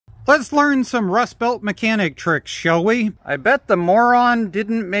Let's learn some Rust Belt mechanic tricks, shall we? I bet the moron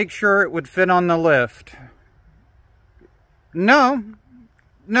didn't make sure it would fit on the lift. No.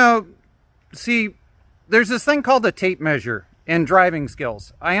 See, there's this thing called a tape measure in driving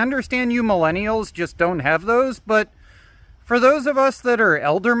skills. I understand you millennials just don't have those, but for those of us that are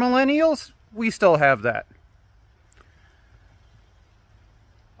elder millennials, we still have that.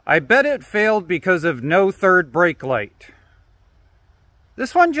 I bet it failed because of no third brake light.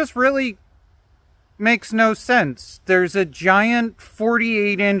 This one just really makes no sense. There's a giant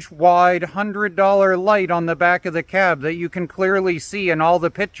 48-inch wide $100 light on the back of the cab that you can clearly see in all the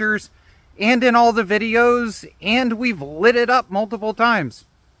pictures and in all the videos, and we've lit it up multiple times.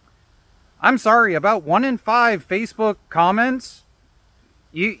 I'm sorry, about 1 in 5 Facebook comments,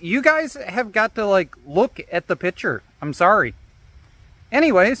 you guys have got to like look at the picture. I'm sorry.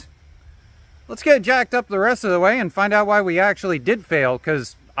 Anyways, let's get jacked up the rest of the way and find out why we actually did fail,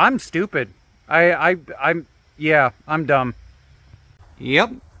 because I'm stupid. I'm dumb.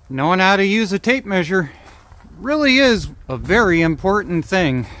 Yep, knowing how to use a tape measure really is a very important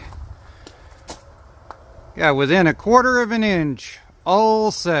thing. Yeah, within 1/4 of an inch, all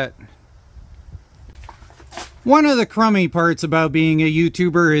set. One of the crummy parts about being a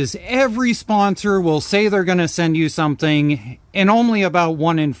YouTuber is every sponsor will say they're going to send you something, and only about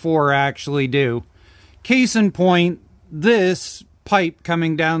 1 in 4 actually do. Case in point, this pipe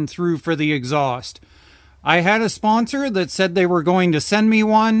coming down through for the exhaust. I had a sponsor that said they were going to send me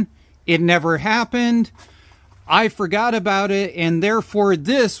one. It never happened. I forgot about it, and therefore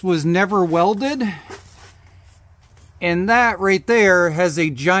this was never welded. And that right there has a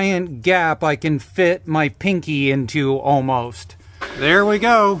giant gap I can fit my pinky into almost. There we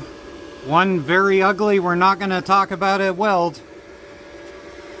go. One very ugly, we're not going to talk about it, weld.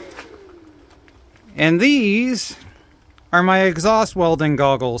 And these are my exhaust welding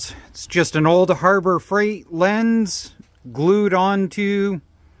goggles. It's just an old Harbor Freight lens glued onto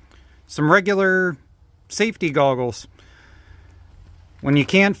some regular safety goggles. When you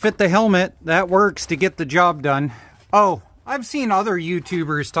can't fit the helmet, that works to get the job done. Oh, I've seen other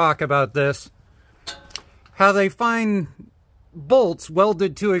YouTubers talk about this. How they find bolts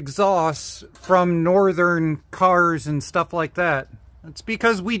welded to exhausts from northern cars and stuff like that. It's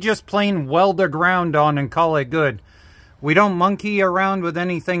because we just plain weld the ground on and call it good. We don't monkey around with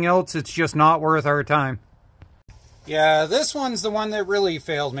anything else. It's just not worth our time. Yeah, this one's the one that really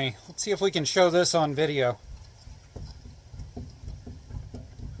failed me. Let's see if we can show this on video.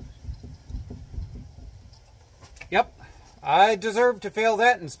 Yep, I deserve to fail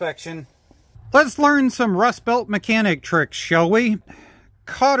that inspection. Let's learn some Rust Belt mechanic tricks, shall we?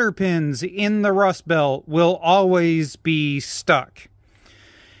 Cotter pins in the Rust Belt will always be stuck.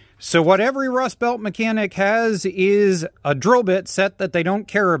 So what every Rust Belt mechanic has is a drill bit set that they don't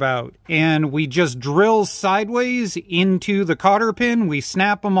care about. And we just drill sideways into the cotter pin, we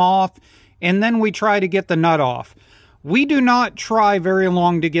snap them off, and then we try to get the nut off. We do not try very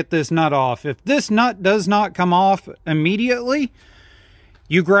long to get this nut off. If this nut does not come off immediately,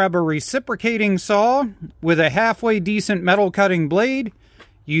 you grab a reciprocating saw with a halfway decent metal cutting blade.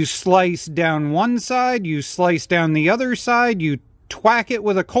 You slice down one side, you slice down the other side, you twack it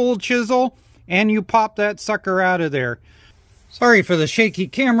with a cold chisel, and you pop that sucker out of there. Sorry for the shaky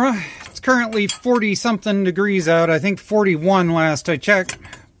camera. It's currently 40-something degrees out. I think 41 last I checked.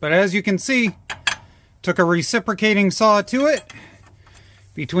 But as you can see, took a reciprocating saw to it.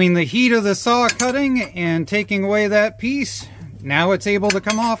 Between the heat of the saw cutting and taking away that piece, now it's able to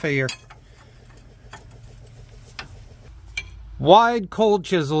come off of here. Wide cold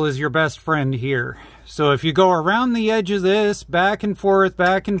chisel is your best friend here. So if you go around the edge of this, back and forth,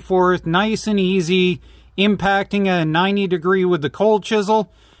 nice and easy, impacting at a 90 degree with the cold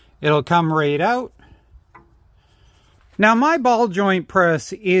chisel, it'll come right out. Now my ball joint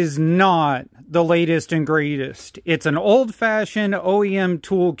press is not the latest and greatest. It's an old-fashioned OEM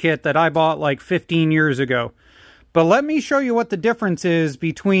toolkit that I bought like 15 years ago. But let me show you what the difference is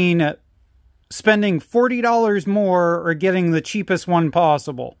between spending $40 more or getting the cheapest one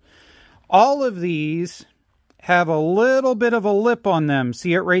possible. All of these have a little bit of a lip on them.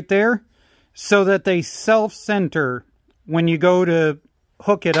 See it right there? So that they self-center when you go to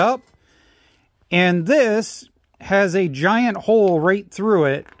hook it up. And this has a giant hole right through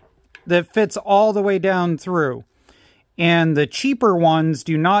it that fits all the way down through. And the cheaper ones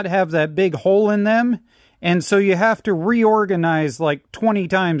do not have that big hole in them. And so you have to reorganize like 20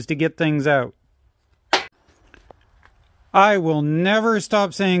 times to get things out. I will never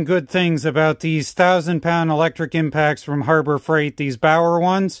stop saying good things about these 1,000-pound electric impacts from Harbor Freight, these Bauer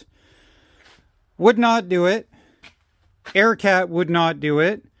ones. Would not do it. Aircat would not do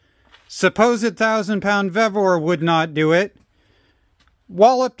it. Supposed 1,000-pound Vevor would not do it.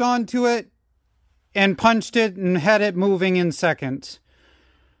 Walloped onto it and punched it and had it moving in seconds.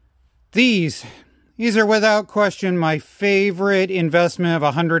 These are without question my favorite investment of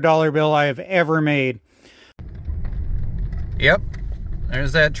a $100 bill I have ever made. Yep,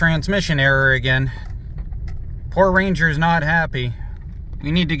 there's that transmission error again. Poor Ranger's not happy.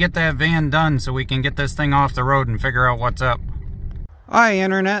 We need to get that van done so we can get this thing off the road and figure out what's up. Hi,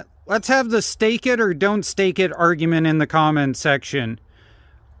 Internet. Let's have the stake it or don't stake it argument in the comments section.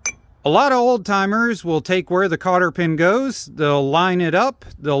 A lot of old-timers will take where the cotter pin goes, they'll line it up,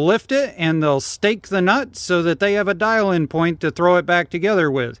 they'll lift it, and they'll stake the nut so that they have a dial-in point to throw it back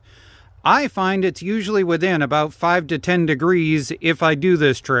together with. I find it's usually within about 5 to 10 degrees if I do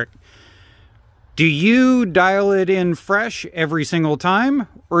this trick. Do you dial it in fresh every single time,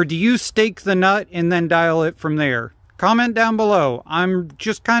 or do you stake the nut and then dial it from there? Comment down below. I'm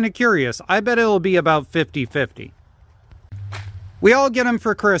just kind of curious. I bet it'll be about 50-50. We all get them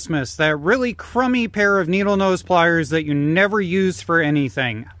for Christmas, that really crummy pair of needle nose pliers that you never use for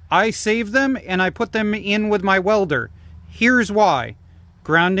anything. I save them and I put them in with my welder. Here's why.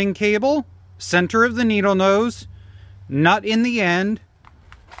 Grounding cable, center of the needle nose, nut in the end,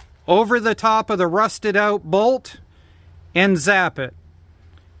 over the top of the rusted out bolt, and zap it.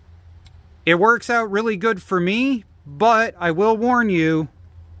 It works out really good for me, but I will warn you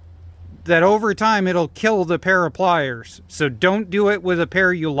that over time it'll kill the pair of pliers. So don't do it with a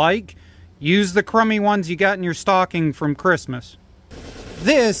pair you like. Use the crummy ones you got in your stocking from Christmas.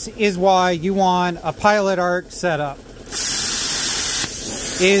 This is why you want a pilot arc setup.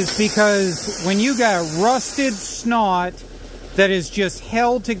 Is because when you got rusted snot that is just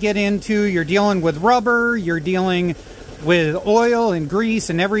hell to get into, you're dealing with rubber, you're dealing with oil and grease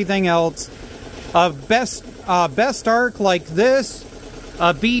and everything else. A best arc like this,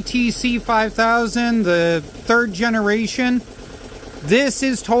 a BTC 5000, the 3rd generation. This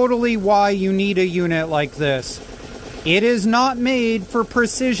is totally why you need a unit like this. It is not made for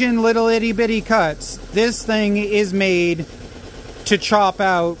precision little itty bitty cuts. This thing is made to chop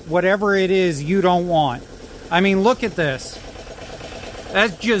out whatever it is you don't want. I mean, look at this.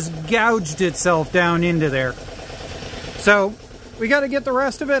 That just gouged itself down into there. So we got to get the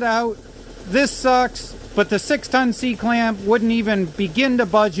rest of it out. This sucks. But the 6-ton C-clamp wouldn't even begin to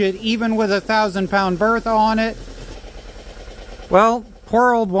budget, even with a 1,000-pound Bertha on it. Well,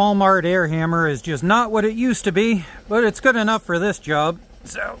 poor old Walmart air hammer is just not what it used to be, but it's good enough for this job.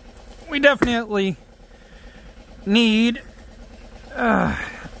 So, we definitely need to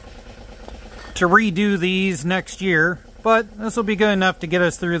redo these next year, but this will be good enough to get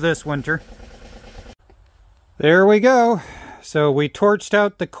us through this winter. There we go. So we torched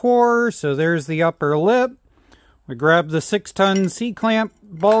out the core, so there's the upper lip. We grabbed the 6-ton C-clamp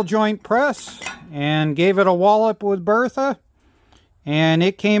ball joint press and gave it a wallop with Bertha, and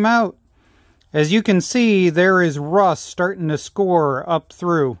it came out. As you can see, there is rust starting to score up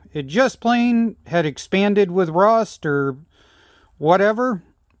through. It just plain had expanded with rust or whatever.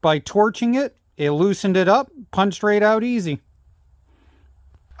 By torching it, it loosened it up, punched right out easy.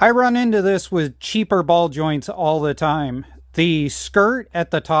 I run into this with cheaper ball joints all the time. The skirt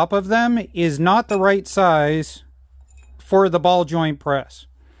at the top of them is not the right size for the ball joint press.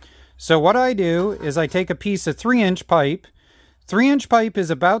 So what I do is I take a piece of 3-inch pipe. 3-inch pipe is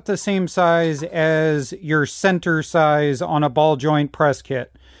about the same size as your center size on a ball joint press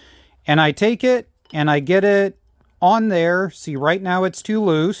kit. And I take it and I get it on there. See, right now it's too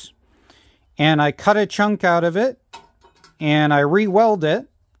loose. And I cut a chunk out of it and I re-weld it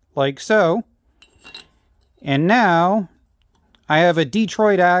like so. And now I have a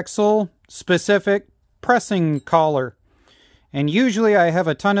Detroit axle specific pressing collar. And usually I have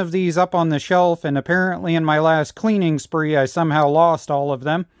a ton of these up on the shelf, and apparently in my last cleaning spree I somehow lost all of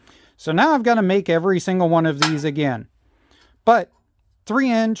them. So now I've got to make every single one of these again. But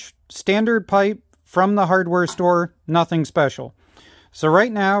 3-inch standard pipe from the hardware store, nothing special. So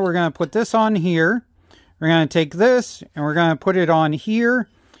right now we're going to put this on here. We're going to take this and we're going to put it on here.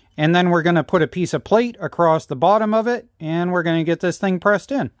 And then we're going to put a piece of plate across the bottom of it, and we're going to get this thing pressed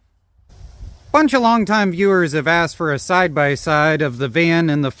in. Bunch of longtime viewers have asked for a side-by-side of the van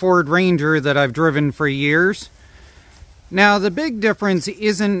and the Ford Ranger that I've driven for years. Now, the big difference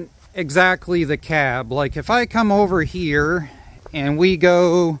isn't exactly the cab. Like, if I come over here and we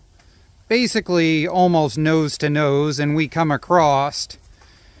go basically almost nose to nose and we come across,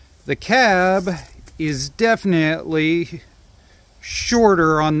 the cab is definitely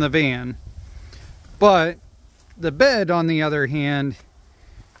shorter on the van, but the bed, on the other hand,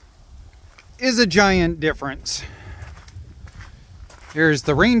 is a giant difference. Here's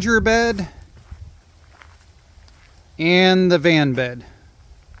the Ranger bed and the van bed.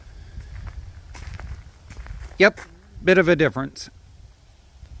 Yep, bit of a difference.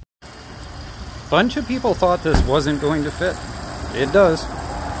 Bunch of people thought this wasn't going to fit. It does.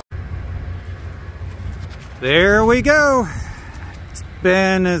 There we go. It's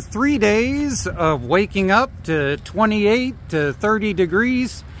been 3 days of waking up to 28 to 30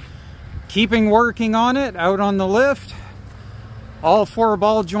 degrees, keeping working on it out on the lift. All 4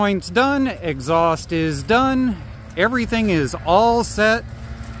 ball joints done, exhaust is done, everything is all set.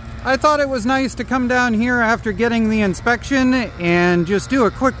 I thought it was nice to come down here after getting the inspection and just do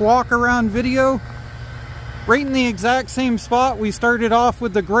a quick walk around video. Right in the exact same spot we started off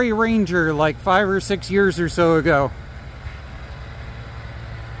with the gray Ranger like 5 or 6 years or so ago.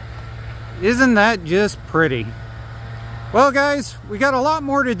 Isn't that just pretty? Well guys, we got a lot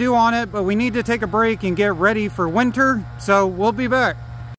more to do on it, but we need to take a break and get ready for winter, so we'll be back.